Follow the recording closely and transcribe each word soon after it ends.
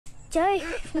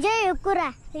जय कुरा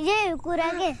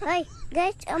के है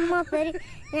गाइस अब म फेरि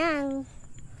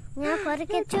यहाँ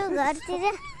फर्केछु घरतिर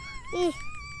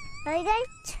है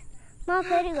गाइस म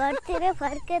फेरि घरतिर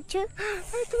फर्केछु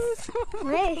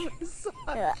है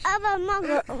अब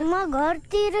म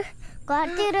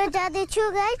घरतिर जाँदैछु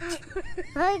गाइस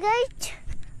है गाइस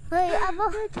है अब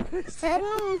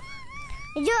हेर्नु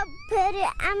जो फेरि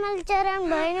आमल चरान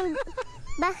भएन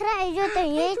बाख्रा हिजो त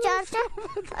यही चर्छ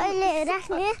अहिले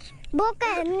राख्ने बोका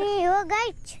हेर्ने हो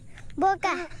गाइस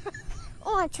बोका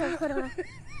छोखरमा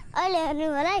अहिले हेर्नु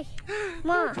होला है म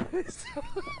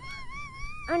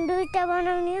अनि दुईटा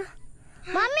बनाउने हो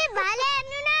मम्मी भाले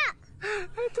हेर्नु न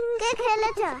के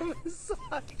खेलेछ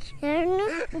हेर्नु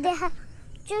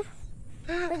देखाछु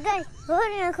गाइस हो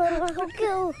नि खोरमा के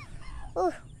हो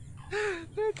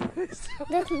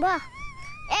देख्नु भयो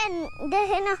ए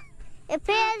देखेन ए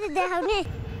प्रेयास देखाउने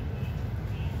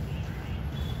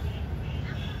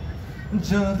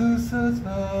जादू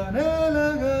सजाने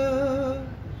लगा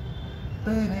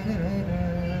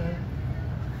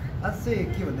आज चाहिँ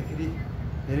के भन्दाखेरि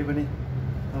फेरि पनि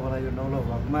तपाईँलाई यो नौलो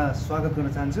भगमा स्वागत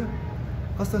गर्न चाहन्छु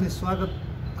कस्तो भने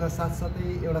स्वागतका साथसाथै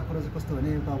एउटा कुरो चाहिँ कस्तो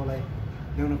भने तपाईँलाई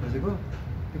ल्याउन खोजेको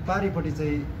त्यो पारिपट्टि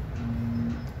चाहिँ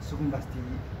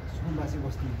सुकुम्बासी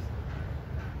बस्ती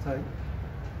छ है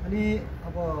अनि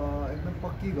अब एकदम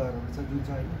पक्की घरहरू छ जुन छ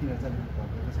होइन तिनीहरू चाहिँ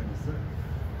घरको छैन जस्तो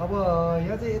अब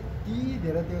यहाँ चाहिँ यति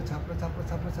धेरै त्यो छाप्रो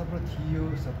थियो सबै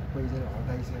चाहिँ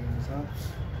हटाइसकेको छ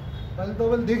अहिले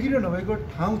तपाईँले देखिरहनु भएको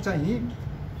ठाउँ चाहिँ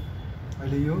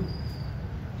अहिले यो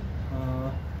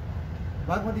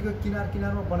बागमतीको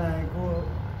किनारमा बनाएको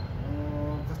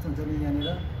कस्तो हुन्छ नि यहाँनिर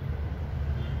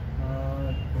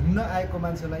घुम्न आएको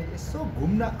मान्छेलाई यसो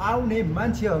घुम्न आउने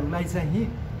मान्छेहरूलाई चाहिँ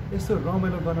यसो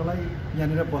रमाइलो गर्नलाई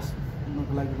यहाँनिर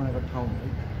बस्नको लागि बनाएको ठाउँ है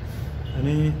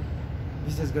अनि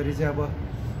विशेष गरी चाहिँ अब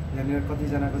यहाँनिर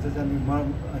कतिजनाको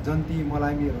चाहिँ जन्ती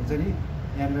मलामीहरू हुन्छ नि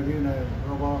यहाँनिर विभिन्न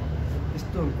अब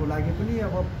यस्तोहरूको लागि पनि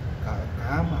अब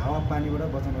घाम हावा पानीबाट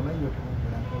बचाउनलाई यो ठाउँ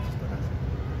बनाएको जस्तो लाग्छ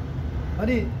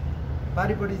अनि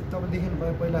पारिपट्टि तपाईँ देख्नु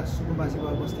भयो पहिला सुकुम्बासी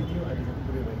घर बस्ती थियो अहिले चाहिँ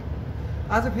पुरै भयो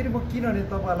आज फेरि म किनभने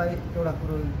तपाईँलाई एउटा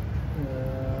कुरो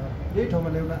यही ठाउँमा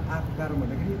ल्याउन आएको कारण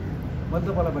भन्दाखेरि मैले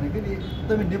तपाईँलाई भनेको नि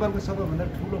एकदमै नेपालको सबैभन्दा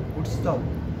ठुलो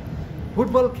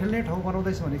फुटबल खेल्ने ठाउँ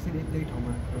बनाउँदैछ भनेको चाहिँ त्यही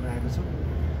ठाउँमा ल्याउन आएको छु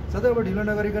सधैँ अब ढिलो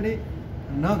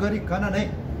नगरिकन नै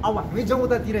अब हामी जाउँ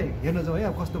उतातिर हेर्न जाउँ है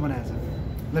अब कस्तो बनाएको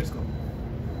छ लेट्स गो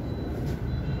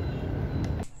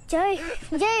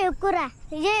जय कुरा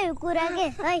के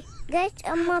है गाइस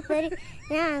अब म फेरि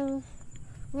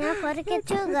यहाँ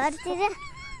फर्केछु घरतिर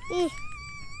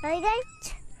है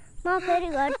गाइस म फेरि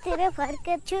घरतिर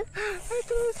फर्केछु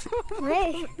है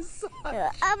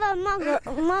अब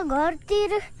म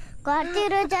घरतिर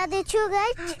जाँदैछु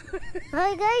गाइस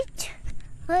है गाइस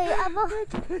है अब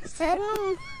हेर्नु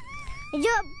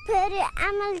जो फेरि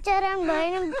आमल चरान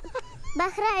भएन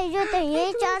बाख्रा हिजो त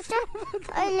यही चर्छ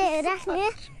अहिले राख्ने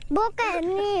बोका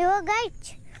हेर्ने हो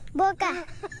गाइस बोका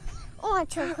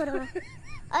छोखरमा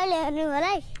अहिले हेर्नु होला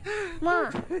है म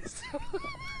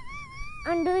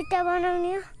अनि दुईटा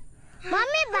बनाउने हो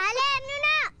मम्मी भाले हेर्नु न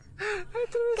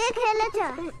के खेलेछ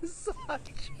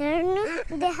हेर्नु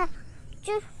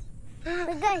देखाछु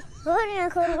गाइस हो नि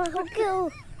खोरमा के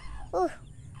हो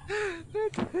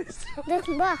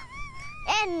देख्नु भयो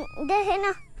ए देखेन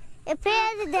ए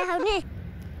प्रेयास देखाउने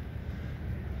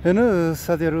हेर्नु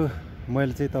साथीहरू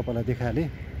मैले चाहिँ तपाईँलाई देखाएँ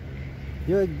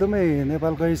यो एकदमै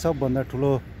नेपालकै सबभन्दा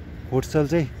ठुलो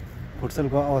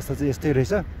फुटसलको अवस्था चाहिँ यस्तै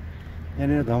रहेछ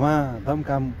यहाँनिर धमाधम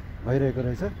काम भइरहेको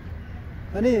रहेछ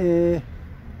अनि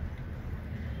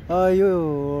यो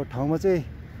ठाउँमा चाहिँ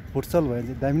फुटसल भयो भने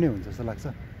चाहिँ दामी नै हुन्छ जस्तो लाग्छ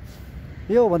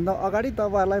योभन्दा अगाडि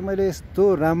तपाईँहरूलाई मैले यस्तो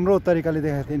राम्रो तरिकाले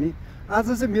देखाएको थिएँ नि आज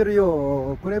चाहिँ मेरो यो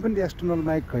कुनै पनि एक्सटर्नल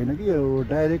माइक होइन कि यो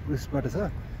डाइरेक्ट उयसबाट छ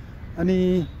अनि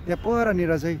त्यहाँ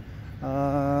परनिर चाहिँ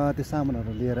त्यो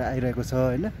सामानहरू लिएर आइरहेको छ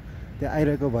होइन त्यहाँ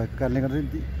आइरहेको भएको कारणले गर्दा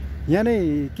यहाँ नै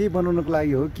केही बनाउनुको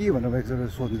लागि हो के भनेर भएको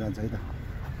सोध्नु जान्छ है त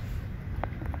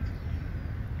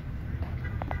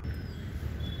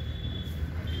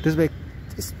त्यसो भए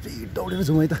स्पिड दौडेर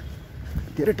जाउँ है त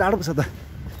धेरै टाढो पो छ त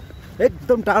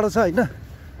एकदम टाढो छ होइन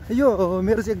यो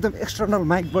मेरो चाहिँ एकदम एक्सटर्नल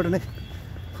माइकबाट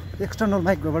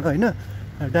होइन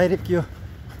डाइरेक्ट यो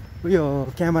उयो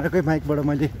क्यामेराकै माइकबाट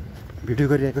मैले भिडियो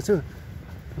गरिरहेको छु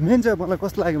मेन चाहिँ मलाई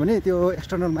कस्तो लाग्यो भने त्यो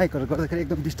एक्सटर्नल माइकहरू गर्दाखेरि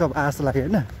एकदम डिस्टर्ब आजस्तो लाग्यो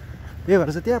होइन त्यही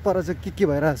भएर चाहिँ त्यहाँ पर चाहिँ के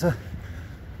भइरहेछ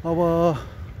अब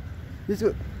यो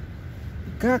चाहिँ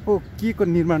कहाँको के को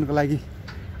निर्माणको लागि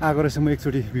आएको रहेछ म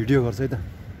एकचोटि भिडियो गर्छु है त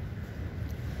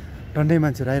टन्नै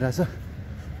मान्छेहरू आइरहेछ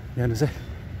हेर्नु चाहिँ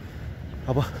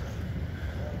अब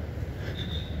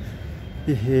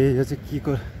यो चाहिँ के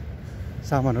को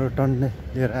सामानहरू टन्ने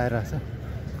लिएर आइरहेछ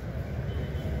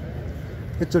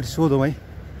एकचोटि सोधौँ है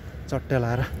चट्टा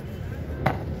लाएर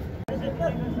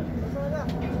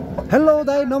हेलो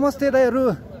दाइ नमस्ते दाइहरू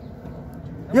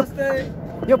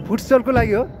यो फुटस्टलको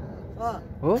लागि हो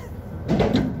हो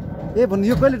ए भन्नु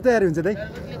यो कहिले तयारी हुन्छ दाइ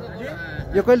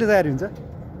यो कहिले तयारी हुन्छ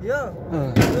यो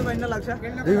 2 महिना लाग्छ 2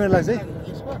 महिना लाग्छ है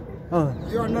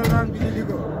यो अन्डरग्राउन्ड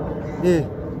बिजुलीको ए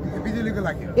बिजुलीको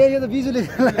लागि ए यो त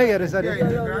बिजुलीको लागि अरे सर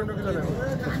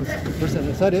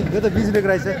सर यो त बिजुलीको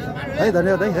रहेछ है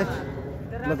धन्यवाद है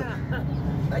ल त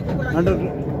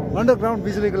अन्डरग्राउन्ड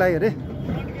बिजुलीको लागि अरे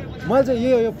मैले चाहिँ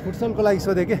यो फुटसलको लागि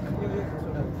सोधेँ कि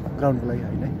ग्राउन्डको लागि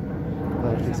होइन है ल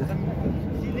ठिक छ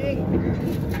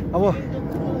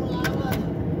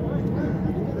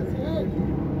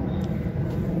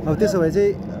अब त्यसो भए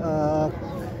चाहिँ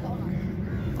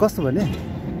कस्तो भने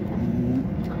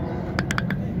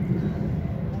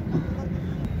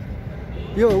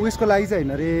यो उयसको लागि चाहिँ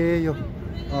होइन अरे यो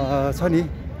छ नि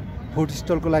फुड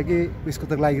स्टलको लागि उयसको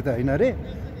त लागि त होइन अरे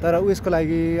तर उयसको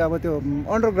लागि अब त्यो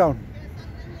अन्डरग्राउन्ड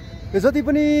यो जति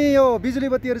पनि यो बिजुली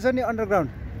बत्तीहरू छ नि अन्डरग्राउन्ड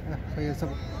यो सब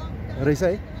रहेछ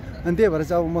है अनि त्यही भएर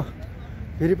चाहिँ अब म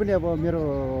फेरि पनि अब मेरो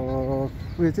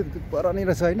उयो चाहिँ पर नै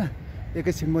रहेछ होइन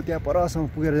एकैछिन म त्यहाँ परसम्म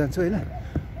पुगेर जान्छु होइन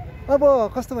अब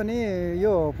कस्तो भने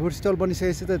यो फुड स्टल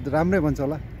बनिसकेपछि त राम्रै बन्छ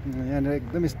होला यहाँनिर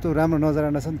एकदम यस्तो राम्रो नजरा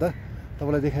छ नि त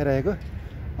तपाईँलाई देखाइरहेको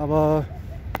अब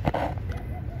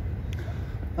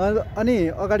अनि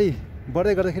अगाडि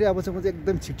बढ्दै गर्दाखेरि अब चाहिँ म चाहिँ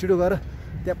एकदम छिटो गएर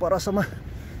त्यहाँ परसम्म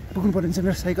पुग्नु पर्ने छ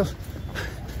मेरो साइकल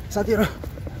साथीहरू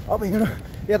अब हिँड्नु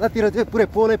यतातिर चाहिँ पुरै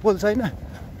पोलै पोल छ होइन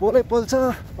पोलै पोल छ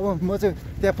अब म चाहिँ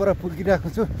त्यहाँ पर पुगिरहेको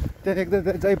छु त्यहाँ एकदम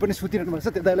जहीँ पनि सुतिरहनु भएको छ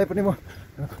त्यो दाइलाई पनि म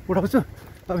उठाउँछु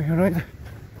अब हिँड्नु है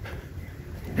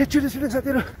ए छिटो छिटो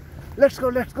साथीहरू लेट्स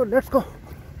गो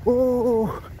ओ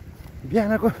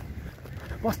बिहानको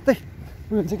मस्तै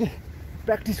उयो हुन्छ कि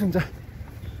प्र्याक्टिस हुन्छ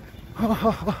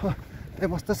त्यहाँ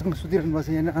मस्तसँग सुतिरहनु भएको छ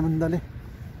यहाँ आनन्दले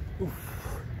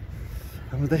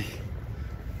हाम्रो दाइ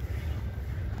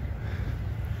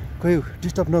खोइ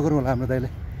डिस्टर्ब नगरौँ होला हाम्रो दाइले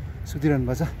सुतिरहनु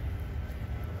भएको छ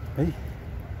है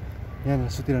यहाँनिर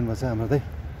सुतिरहनु भएको छ हाम्रो दाइ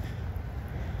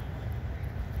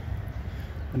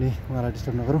अनि उहाँलाई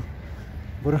डिस्टर्ब नगरौँ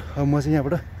बरु अब म चाहिँ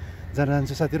यहाँबाट जान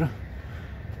जान्छु साथीहरू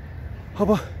अब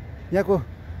यहाँको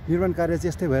निर्माण कार्य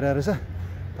चाहिँ यस्तै भइरहेको रहेछ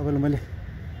तपाईँलाई मैले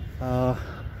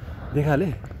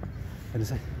देखाहालेँ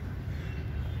हेर्नुहोस् है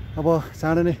अब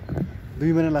चाँडो नै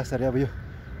 2 महिना लाग्छ अरे अब यो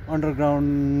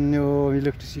अन्डरग्राउन्ड यो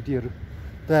इलेक्ट्रिसिटीहरू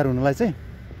तयार हुनलाई चाहिँ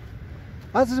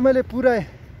आज चाहिँ मैले पुरा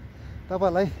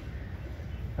तपाईँहरूलाई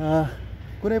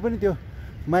कुनै पनि त्यो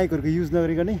माइकहरूको युज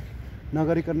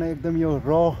नगरिकन एकदम यो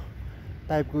र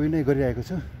टाइपको उयो नै गरिरहेको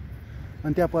छु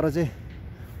अनि त्यहाँ पर चाहिँ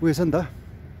उयो छ नि त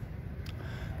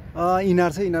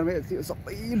इनार छ इनारमा त्यो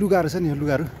सबै लुगाहरू छ नि यो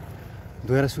लुगाहरू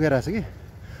धोएर सुकाइरहेको छ कि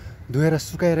धोएर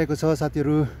सुकाइरहेको छ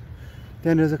साथीहरू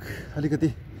त्यहाँनिर चाहिँ अलिकति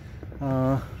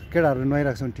केटाहरू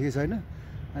नुहाइरहेको छ भने ठिकै छ होइन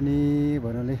अनि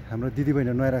भन्नाले हाम्रो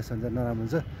दिदीबहिनीहरू नुहाइरहेको छ भने चाहिँ नराम्रो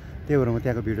हुन्छ त्यही भएर म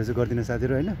त्यहाँको भिडियो चाहिँ गर्दिनँ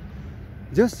साथीहरू होइन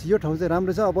जस यो ठाउँ चाहिँ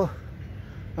राम्रो छ अब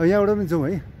यहाँबाट पनि जाउँ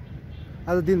है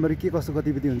आज दिनभरि के कस्तो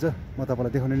गतिविधि हुन्छ म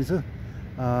तपाईँलाई देखाउने नै छु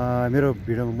मेरो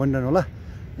भिडियोमा बनिरहनु होला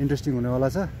इन्ट्रेस्टिङ हुनेवाला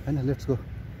छ होइन लेट्स गो